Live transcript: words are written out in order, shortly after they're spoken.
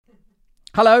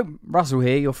Hello, Russell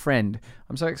here, your friend.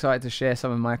 I'm so excited to share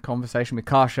some of my conversation with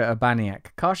Kasia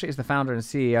Urbaniak. Kasia is the founder and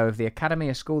CEO of the Academy,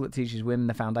 a school that teaches women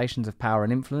the foundations of power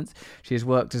and influence. She has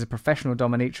worked as a professional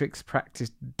dominatrix,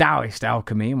 practiced Taoist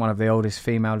alchemy in one of the oldest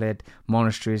female-led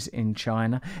monasteries in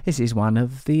China. This is one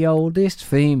of the oldest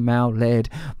female-led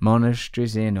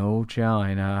monasteries in all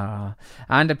China.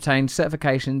 And obtained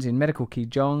certifications in medical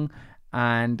Qigong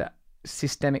and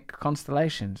systemic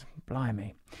constellations.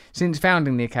 Blimey. Since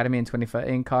founding the Academy in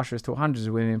 2013, Kasia has taught hundreds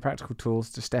of women practical tools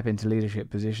to step into leadership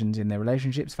positions in their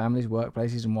relationships, families,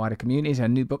 workplaces, and wider communities. Her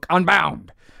new book,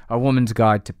 Unbound, A Woman's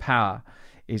Guide to Power,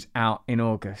 is out in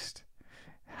August.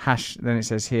 Then it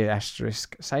says here,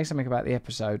 asterisk, say something about the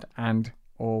episode and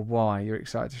or why you're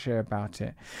excited to share about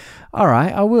it. All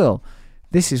right, I will.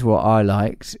 This is what I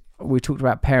liked. We talked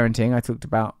about parenting. I talked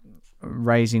about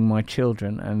raising my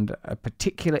children and a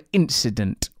particular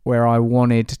incident where I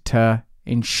wanted to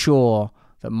ensure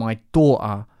that my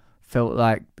daughter felt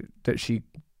like that she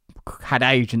had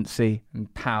agency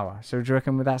and power. So do you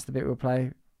reckon that's the bit we'll play?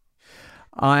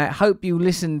 I hope you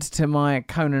listened to my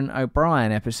Conan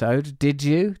O'Brien episode. Did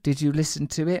you? Did you listen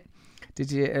to it? Did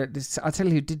you? I'll tell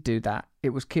you who did do that.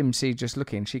 It was Kim C. Just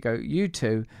Looking. She go, you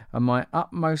two are my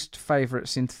utmost favourite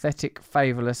synthetic,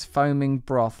 flavourless, foaming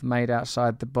broth made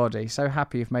outside the body. So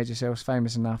happy you've made yourselves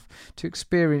famous enough to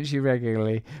experience you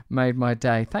regularly. Made my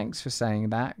day. Thanks for saying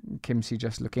that, Kim C.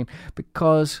 Just Looking,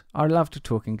 because I loved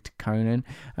talking to Conan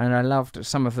and I loved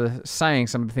some of the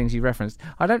things he referenced.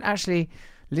 I don't actually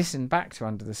listen back to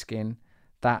Under the Skin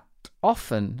that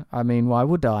often. I mean, why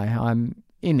would I? I'm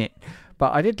in it.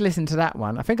 But I did listen to that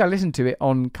one. I think I listened to it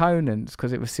on Conan's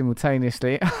because it was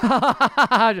simultaneously.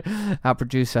 Our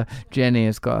producer, Jenny,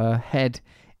 has got her head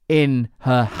in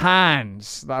her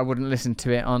hands that I wouldn't listen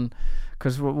to it on.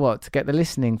 Because what? To get the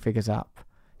listening figures up.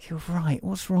 You're right.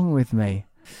 What's wrong with me?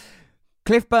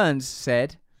 Cliff Burns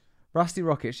said, Rusty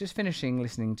Rockets, just finishing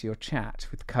listening to your chat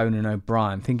with Conan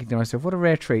O'Brien, thinking to myself, what a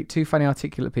rare treat. Two funny,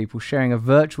 articulate people sharing a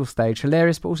virtual stage.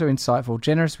 Hilarious, but also insightful.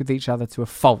 Generous with each other to a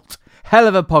fault. Hell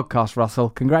of a podcast, Russell.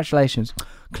 Congratulations.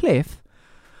 Cliff?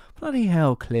 Bloody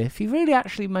hell, Cliff. You really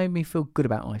actually made me feel good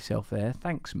about myself there.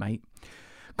 Thanks, mate.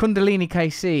 Kundalini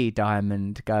KC,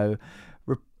 Diamond, go.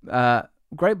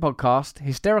 Great podcast.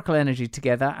 Hysterical energy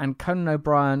together. And Conan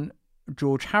O'Brien,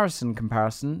 George Harrison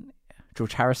comparison,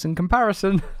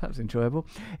 that was enjoyable,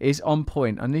 is on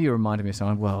point. I knew you reminded me of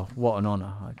someone. Well, what an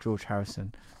honour. George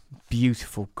Harrison.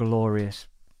 Beautiful, glorious,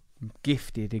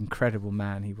 gifted, incredible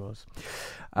man he was.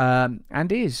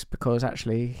 And is, because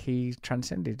actually he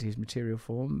transcended his material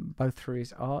form, both through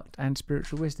his art and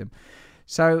spiritual wisdom.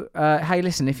 So, hey,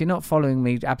 listen, if you're not following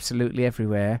me absolutely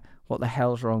everywhere, what the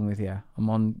hell's wrong with you? I'm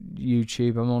on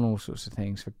YouTube, I'm on all sorts of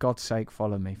things. For God's sake,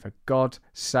 follow me. For God's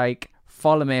sake,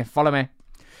 follow me.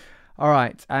 All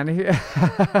right, and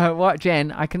what,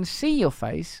 Jen? I can see your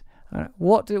face.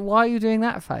 Why are you doing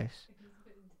that face?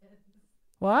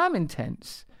 Well, I'm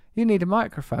intense. You need a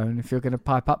microphone if you're going to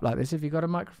pipe up like this. Have you got a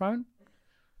microphone?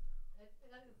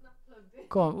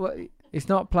 Go on. It's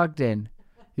not plugged in.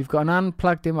 You've got an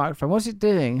unplugged-in microphone. What's it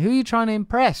doing? Who are you trying to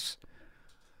impress?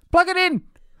 Plug it in.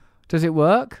 Does it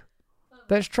work?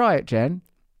 Let's try it, Jen.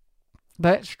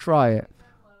 Let's try it.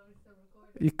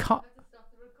 You can't.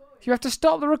 You have to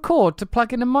stop the record to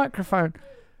plug in a microphone.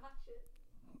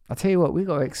 I'll tell you what, we've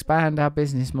got to expand our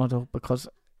business model, because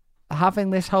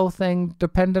having this whole thing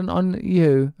dependent on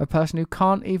you, a person who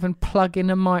can't even plug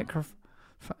in a microphone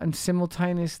and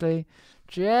simultaneously,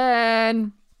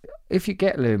 Jen, if you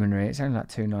get Luminary, it's only like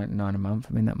 $2.99 a month.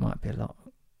 I mean, that might be a lot,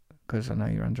 because I know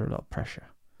you're under a lot of pressure.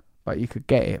 But you could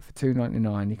get it for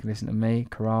 $2.99. You can listen to me,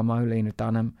 Karamo, Lena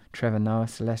Dunham, Trevor Noah,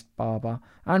 Celeste Barber,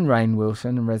 and Rainn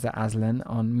Wilson and Reza Aslan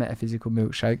on Metaphysical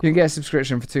Milkshake. You can get a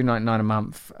subscription for $2.99 a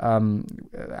month,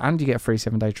 and you get a free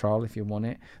 7-day trial if you want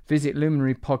it. Visit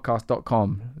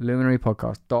luminarypodcast.com,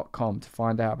 luminarypodcast.com to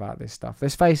find out about this stuff.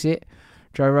 Let's face it,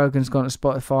 Joe Rogan's gone to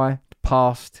Spotify. The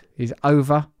past is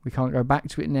over. We can't go back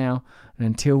to it now. And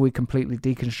until we completely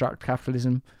deconstruct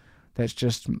capitalism, let's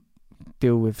just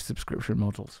deal with subscription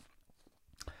models.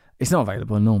 It's not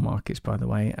available in all markets, by the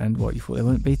way, and what you thought there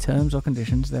wouldn't be terms or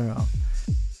conditions, there are.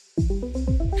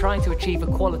 Trying to achieve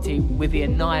equality with the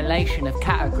annihilation of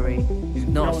category is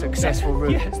not a successful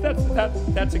route. Yes,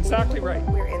 that's exactly right.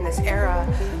 We're in this era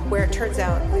where it turns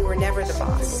out we were never the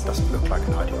boss. It doesn't look like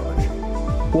an ideology.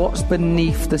 What's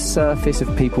beneath the surface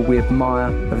of people we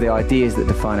admire, of the ideas that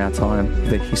define our time,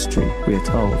 the history we are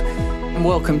told? And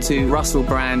welcome to Russell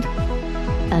Brand.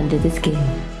 Under the Skin.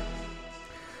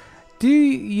 Do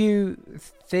you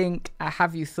think,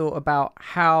 have you thought about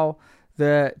how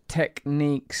the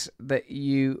techniques that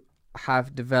you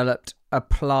have developed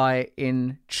apply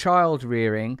in child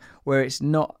rearing, where it's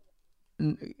not,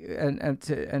 and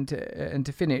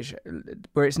to finish,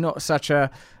 where it's not such a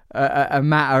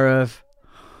matter of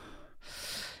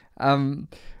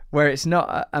where it's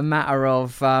not a matter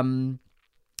of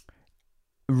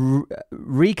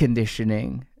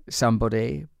reconditioning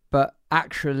somebody, but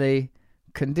actually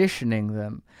conditioning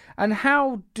them. And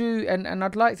how do, and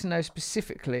I'd like to know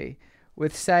specifically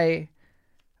with, say,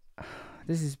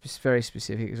 this is a very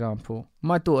specific example.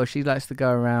 My daughter, she likes to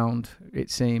go around, it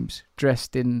seems,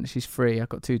 dressed in, she's free, I've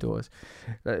got 2 daughters,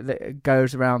 that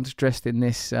goes around dressed in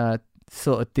this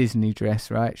sort of Disney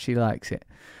dress, right? She likes it.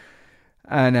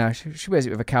 And she wears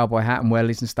it with a cowboy hat and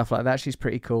wellies and stuff like that. She's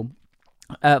pretty cool.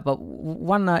 But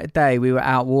one night a day we were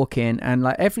out walking, and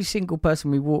like every single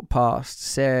person we walked past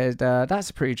said, that's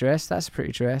a pretty dress, that's a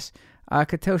pretty dress. I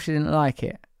could tell she didn't like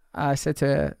it. I said to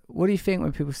her, what do you think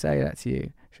when people say that to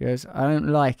you? She goes, I don't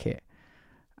like it.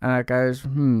 And I goes,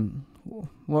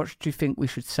 what do you think we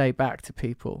should say back to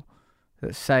people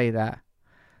that say that?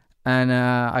 And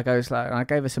I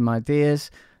gave her some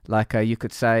ideas. Like you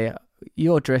could say,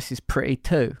 your dress is pretty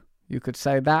too. You could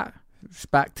say that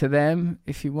back to them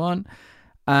if you want.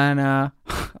 And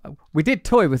we did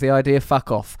toy with the idea,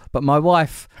 fuck off. But my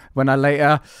wife, when I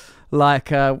later,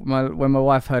 when my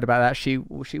wife heard about that, she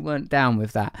weren't down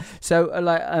with that.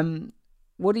 So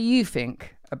what do you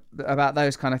think about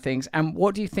those kind of things? And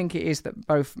what do you think it is that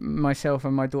both myself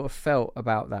and my daughter felt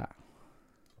about that?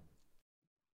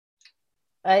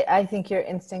 I think your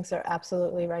instincts are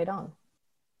absolutely right on.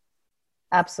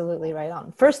 Absolutely right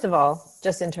on. First of all,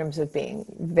 just in terms of being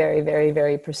very, very,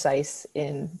 very precise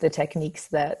in the techniques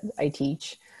that I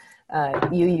teach,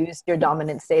 you used your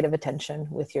dominant state of attention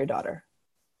with your daughter.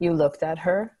 You looked at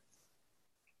her.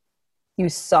 You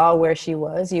saw where she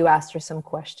was. You asked her some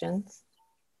questions,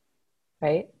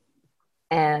 right?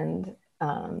 And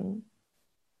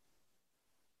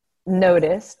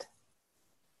noticed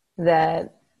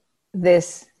that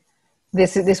this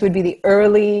would be the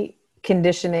early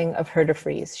conditioning of her to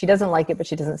freeze. She doesn't like it, but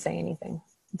she doesn't say anything.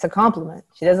 It's a compliment.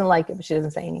 She doesn't like it, but she doesn't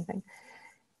say anything.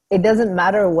 It doesn't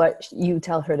matter what you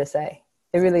tell her to say.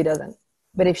 It really doesn't.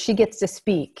 But if she gets to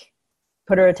speak,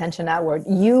 put her attention outward.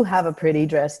 You have a pretty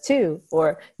dress too,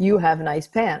 or you have nice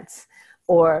pants,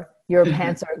 or your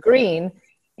pants are green,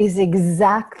 is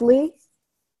exactly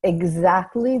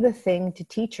the thing to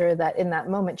teach her that in that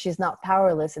moment she's not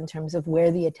powerless in terms of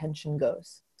where the attention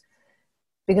goes.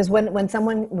 Because when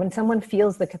someone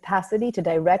feels the capacity to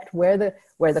direct where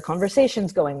the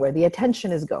conversation's going, where the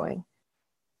attention is going,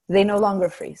 they no longer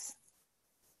freeze.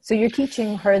 So you're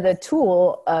teaching her the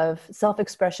tool of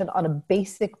self-expression on a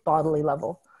basic bodily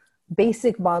level.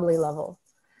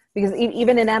 Because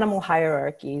even in animal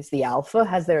hierarchies, the alpha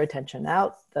has their attention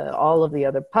out, all of the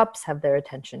other pups have their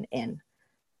attention in.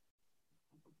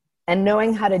 And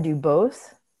knowing how to do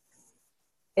both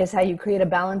is how you create a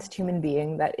balanced human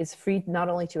being that is free not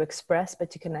only to express, but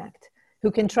to connect,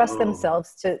 who can trust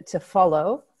themselves to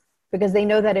follow, because they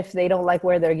know that if they don't like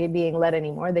where they're being led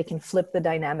anymore, they can flip the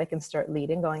dynamic and start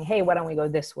leading, going, hey, why don't we go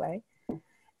this way?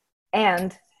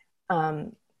 And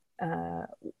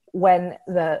when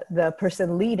the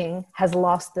person leading has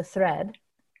lost the thread,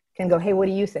 can go, hey, what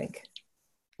do you think?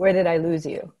 Where did I lose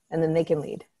you? And then they can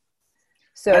lead.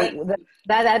 So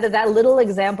that little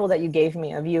example that you gave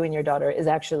me of you and your daughter is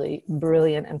actually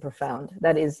brilliant and profound.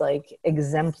 That is like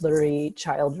exemplary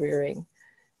child rearing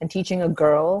and teaching a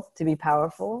girl to be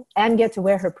powerful and get to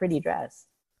wear her pretty dress.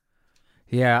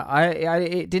 Yeah,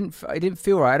 it didn't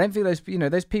feel right. I don't feel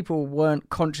those people weren't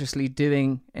consciously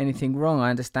doing anything wrong. I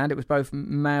understand it was both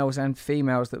males and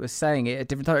females that were saying it at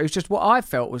different times. It was just what I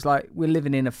felt was like we're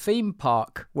living in a theme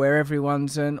park where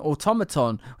everyone's an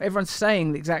automaton. Everyone's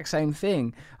saying the exact same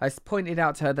thing. I pointed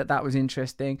out to her that was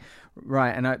interesting,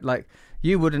 right? And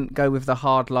you wouldn't go with the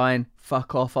hard line,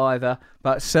 fuck off either,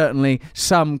 but certainly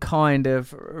some kind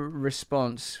of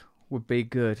response would be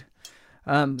good.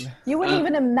 You wouldn't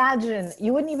even imagine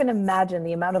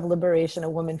the amount of liberation a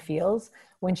woman feels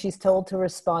when she's told to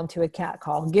respond to a cat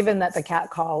call, given that the cat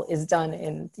call is done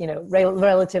in,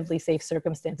 relatively safe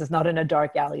circumstances, not in a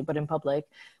dark alley, but in public.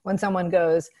 When someone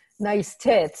goes, nice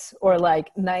tits, or like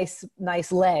nice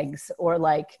legs, or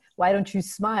like, why don't you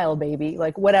smile, baby?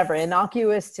 Like whatever,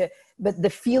 innocuous but the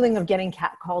feeling of getting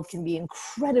catcalled can be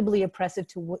incredibly oppressive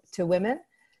to women,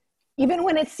 even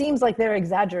when it seems like they're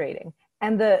exaggerating.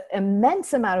 And the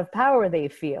immense amount of power they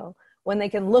feel when they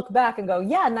can look back and go,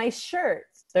 yeah, nice shirt.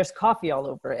 There's coffee all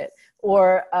over it.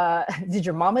 Or did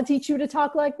your mama teach you to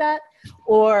talk like that?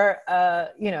 Or,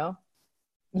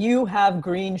 you have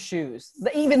green shoes.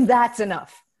 Even that's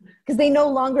enough. Because they no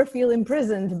longer feel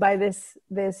imprisoned by this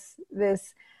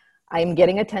I'm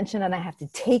getting attention and I have to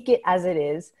take it as it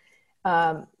is.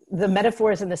 The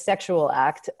metaphors in the sexual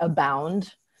act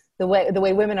abound. The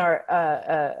way women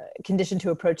are conditioned to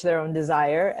approach their own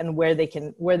desire and where they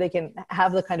can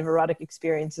have the kind of erotic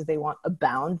experiences they want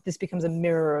abound. This becomes a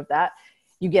mirror of that.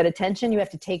 You get attention, you have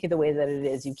to take it the way that it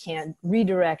is. You can't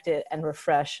redirect it and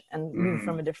refresh and move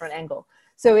from a different angle.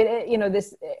 So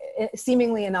this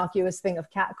seemingly innocuous thing of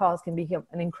catcalls can become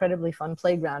an incredibly fun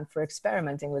playground for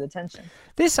experimenting with attention.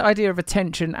 This idea of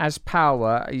attention as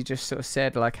power, you just sort of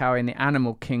said, like how in the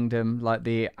animal kingdom, like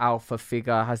the alpha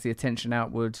figure has the attention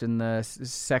outwards and the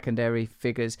secondary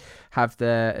figures have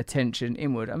the attention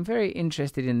inward. I'm very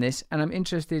interested in this, and I'm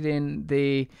interested in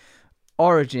the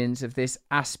origins of this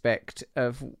aspect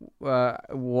of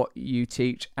what you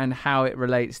teach and how it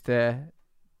relates to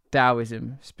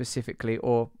Taoism specifically,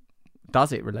 or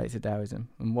does it relate to Taoism,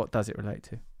 and what does it relate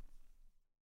to?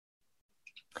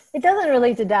 It doesn't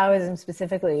relate to Taoism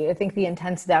specifically. I think the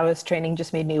intense Taoist training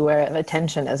just made me aware of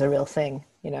attention as a real thing,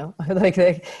 like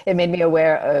it made me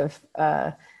aware of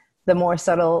the more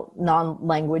subtle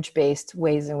non-language based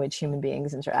ways in which human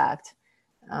beings interact.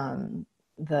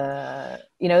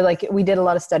 Like we did a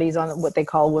lot of studies on what they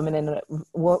call women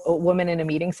in a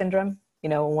meeting syndrome.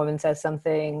 A woman says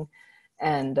something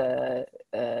and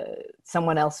some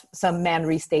man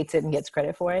restates it and gets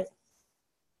credit for it.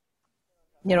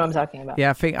 You know what I'm talking about?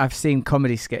 Yeah, I think I've seen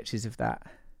comedy sketches of that.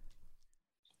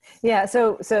 Yeah,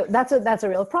 so that's a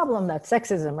real problem. That's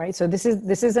sexism, right? So this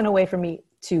isn't a way for me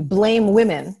to blame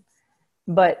women,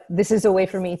 but this is a way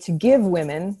for me to give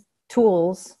women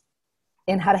tools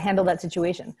in how to handle that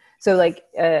situation. So like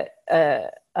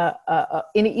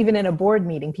even in a board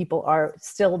meeting, people are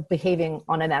still behaving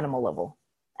on an animal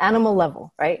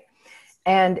level, right?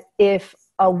 And if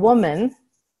a woman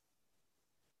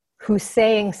who's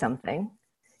saying something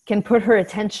can put her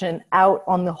attention out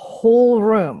on the whole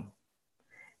room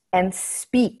and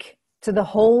speak to the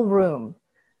whole room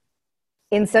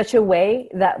in such a way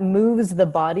that moves the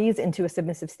bodies into a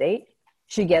submissive state,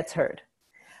 she gets heard.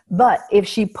 But if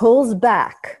she pulls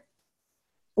back,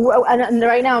 and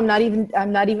right now I'm not even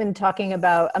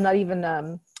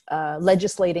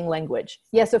legislating language.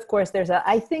 Yes, of course,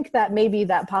 I think that maybe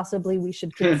that possibly we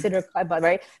should consider,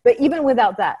 right? But even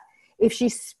without that, if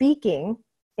she's speaking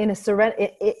in a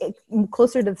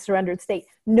closer to the surrendered state,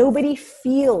 nobody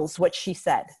feels what she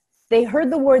said. They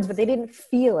heard the words, but they didn't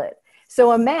feel it.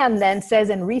 So a man then says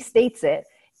and restates it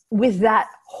with that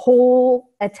whole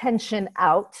attention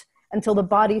out until the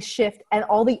bodies shift and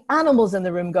all the animals in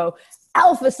the room go,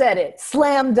 Alpha said it,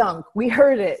 slam dunk, we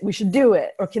heard it, we should do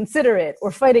it, or consider it, or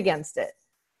fight against it.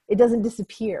 It doesn't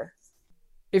disappear.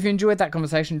 If you enjoyed that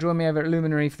conversation, join me over at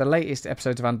Luminary for the latest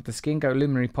episodes of Under the Skin. Go to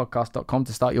luminarypodcast.com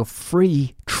to start your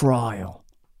free trial.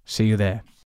 See you there.